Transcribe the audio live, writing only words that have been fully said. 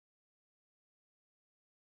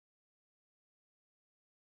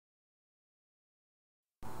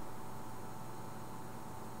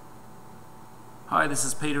Hi, this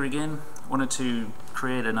is Peter again. Wanted to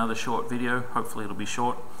create another short video, hopefully it'll be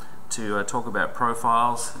short, to talk about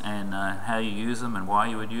profiles and how you use them and why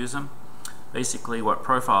you would use them. Basically what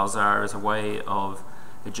profiles are is a way of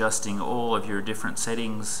adjusting all of your different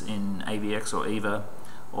settings in AVX or EVA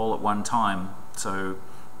all at one time. So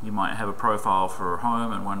you might have a profile for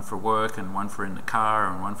home and one for work and one for in the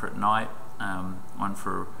car and one for at night, one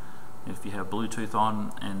for if you have Bluetooth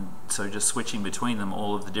on, and so just switching between them,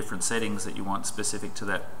 all of the different settings that you want specific to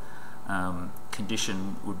that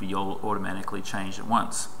condition would be all automatically changed at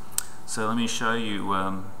once. So let me show you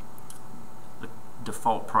the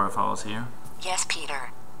default profiles here. Yes, Peter.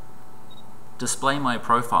 Display my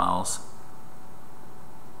profiles.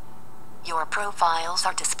 Your profiles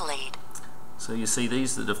are displayed. So you see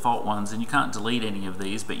these are the default ones, and you can't delete any of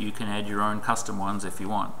these, but you can add your own custom ones if you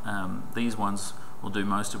want. These ones will do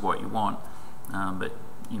most of what you want, but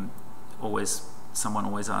someone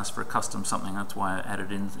always asks for a custom something. That's why I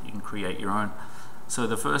added in that you can create your own. So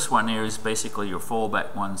the first one here is basically your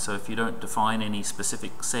fallback one. So if you don't define any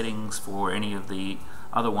specific settings for any of the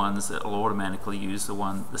other ones, that will automatically use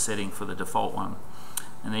the setting for the default one.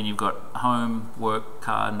 And then you've got home, work,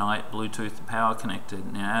 car, night, Bluetooth, power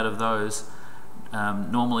connected. Now out of those,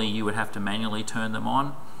 normally you would have to manually turn them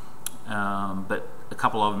on, but a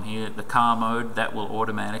couple of them here, the car mode, that will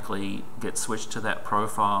automatically get switched to that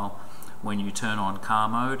profile when you turn on car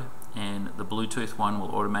mode, and the Bluetooth one will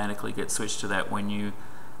automatically get switched to that when you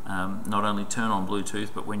not only turn on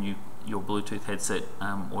Bluetooth, but when your Bluetooth headset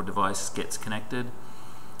or device gets connected.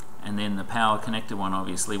 And then the power connected one,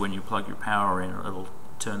 obviously when you plug your power in, it'll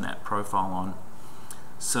turn that profile on.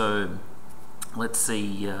 So let's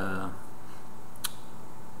see what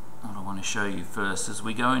I want to show you first. As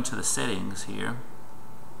we go into the settings here,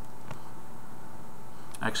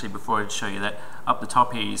 actually before I show you that, up the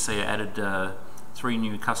top here you see I added 3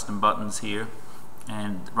 new custom buttons here,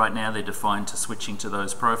 and right now they're defined to switching to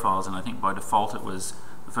those profiles, and I think by default it was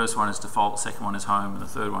the first one is default, the second one is home, and the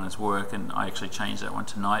third one is work, and I actually changed that one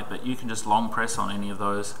to night. But you can just long press on any of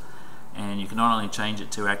those, and you can not only change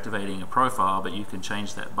it to activating a profile, but you can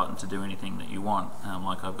change that button to do anything that you want.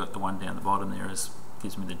 Like I've got the one down the bottom there,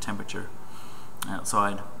 gives me the temperature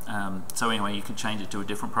outside. So anyway, you can change it to a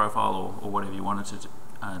different profile or whatever you wanted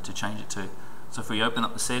to change it to. So if we open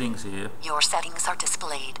up the settings here, your settings are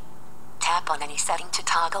displayed. Tap on any setting to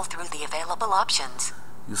toggle through the available options.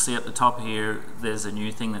 You'll see at the top here there's a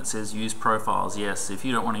new thing that says use profiles. Yes, if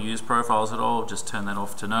you don't want to use profiles at all, just turn that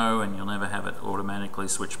off to no, and you'll never have it automatically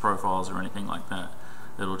switch profiles or anything like that.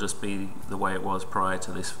 It'll just be the way it was prior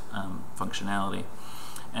to this functionality.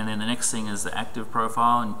 And then the next thing is the active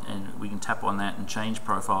profile, and we can tap on that and change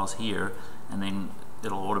profiles here, and then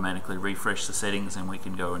it'll automatically refresh the settings, and we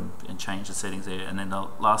can go and change the settings there. And then the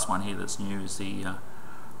last one here that's new is the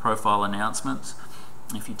profile announcements.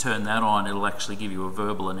 If you turn that on, it'll actually give you a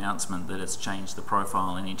verbal announcement that it's changed the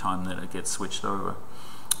profile anytime that it gets switched over.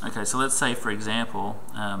 Okay, so let's say for example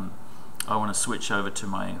I want to switch over to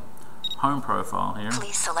my home profile here.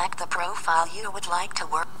 Please select the profile you would like to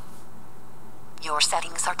work. Your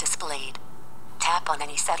settings are displayed. Tap on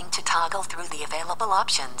any setting to toggle through the available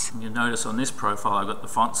options. You'll notice on this profile I've got the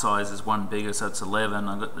font size is 1 bigger, so it's 11.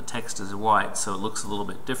 I've got the text as white, so it looks a little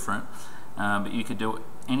bit different. But you could do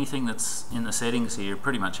anything that's in the settings here,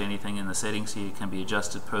 pretty much anything in the settings here can be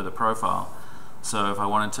adjusted per the profile. So if I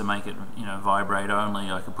wanted to make it, vibrate only,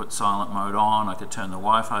 I could put silent mode on, I could turn the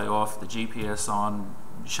Wi-Fi off, the GPS on,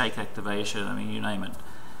 shake activation, I mean you name it.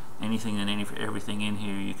 Anything and everything in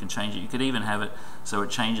here you can change it. You could even have it so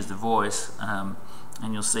it changes the voice, and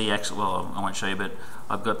you'll see actually, well I won't show you, but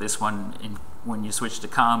I've got this one when you switch to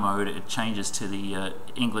car mode, it changes to the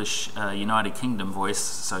English United Kingdom voice,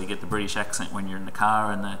 so you get the British accent when you're in the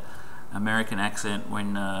car and the American accent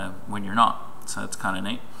when you're not. So it's kind of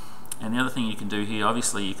neat. And the other thing you can do here,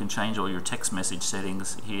 obviously you can change all your text message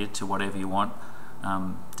settings here to whatever you want,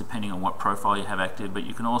 depending on what profile you have active, but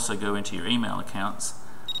you can also go into your email accounts.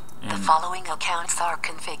 The following accounts are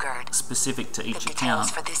configured. Specific to each account. The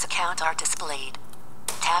details for this account are displayed.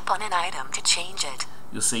 Tap on an item to change it.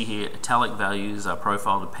 You'll see here italic values are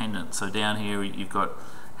profile dependent. So down here you've got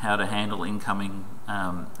how to handle incoming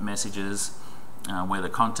messages, where the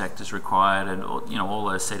contact is required, and all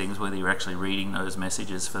those settings, whether you're actually reading those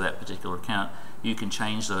messages for that particular account. You can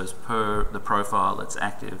change those per the profile that's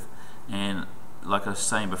active. And like I was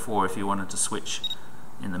saying before, if you wanted to switch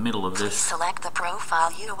in the middle of this, please select the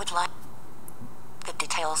profile you would like. The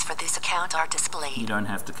details for this account are displayed. You don't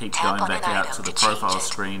have to keep going back out to the profile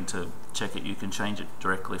screen to check it. You can change it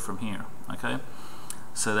directly from here. Okay,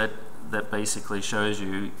 so that basically shows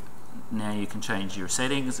you now you can change your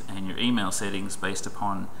settings and your email settings based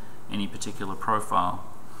upon any particular profile.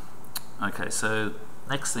 Okay, so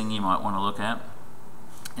next thing you might want to look at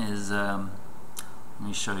is, let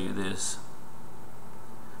me show you this.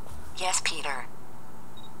 Yes, Peter.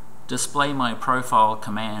 Display my profile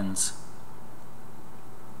commands.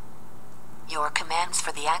 Your commands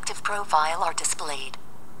for the active profile are displayed.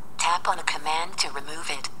 Tap on a command to remove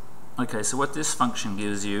it. Okay, so what this function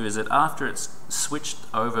gives you is that after it's switched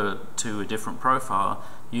over to a different profile,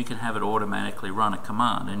 you can have it automatically run a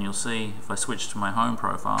command. And you'll see if I switch to my home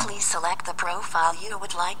profile. Please select the profile you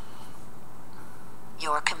would like.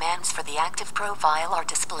 Your commands for the active profile are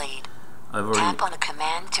displayed. Tap on a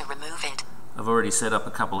command to remove it. I've already set up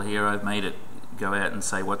a couple here. I've made it go out and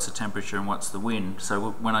say what's the temperature and what's the wind.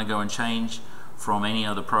 So when I go and change from any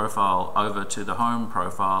other profile over to the home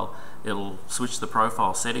profile, it'll switch the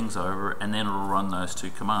profile settings over, and then it'll run those two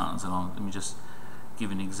commands. And let me just give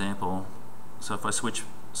an example. So if I switch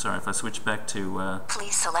back to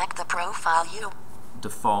please select the profile you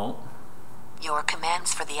default. Your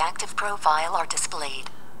commands for the active profile are displayed.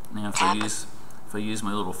 Now if I use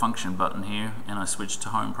my little function button here and I switch to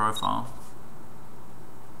home profile,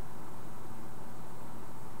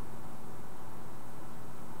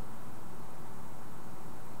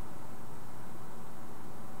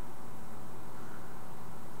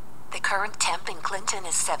 the current temp in Clinton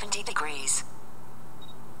is 70 degrees.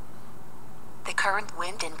 The current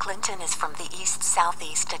wind in Clinton is from the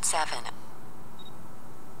east-southeast at 7.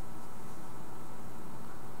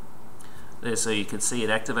 There, so you can see it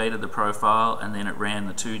activated the profile, and then it ran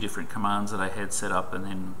the two different commands that I had set up, and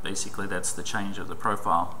then basically that's the change of the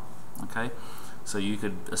profile. Okay, so you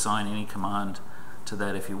could assign any command to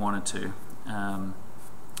that if you wanted to. I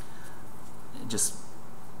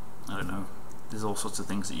don't know, there's all sorts of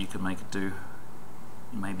things that you could make it do.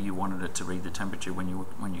 Maybe you wanted it to read the temperature when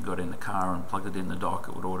you got in the car and plugged it in the dock,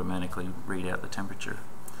 it would automatically read out the temperature.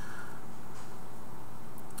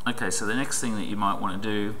 Okay, so the next thing that you might want to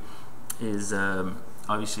do is,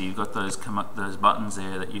 obviously you've got those buttons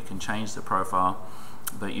there that you can change the profile,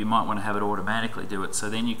 but you might want to have it automatically do it. So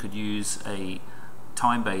then you could use a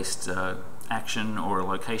time-based action or a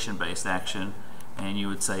location-based action, and you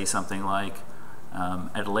would say something like,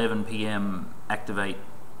 at 11 p.m. activate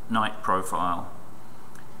night profile.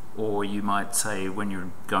 Or you might say, when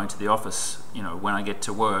you're going to the office, when I get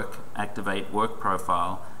to work, activate work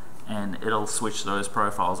profile, and it'll switch those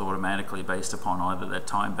profiles automatically based upon either that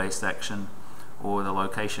time-based action or the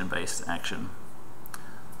location-based action.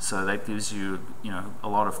 So that gives you, a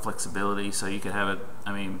lot of flexibility. So you could have it,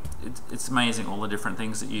 it's amazing all the different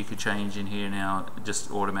things that you could change in here now,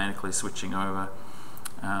 just automatically switching over.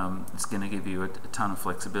 It's going to give you a ton of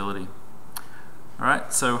flexibility.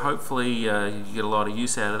 Alright, so hopefully you get a lot of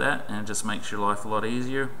use out of that, and it just makes your life a lot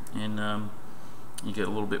easier, and you get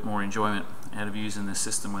a little bit more enjoyment out of using this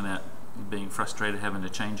system without being frustrated having to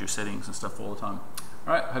change your settings and stuff all the time.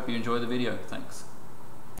 Alright, hope you enjoy the video. Thanks.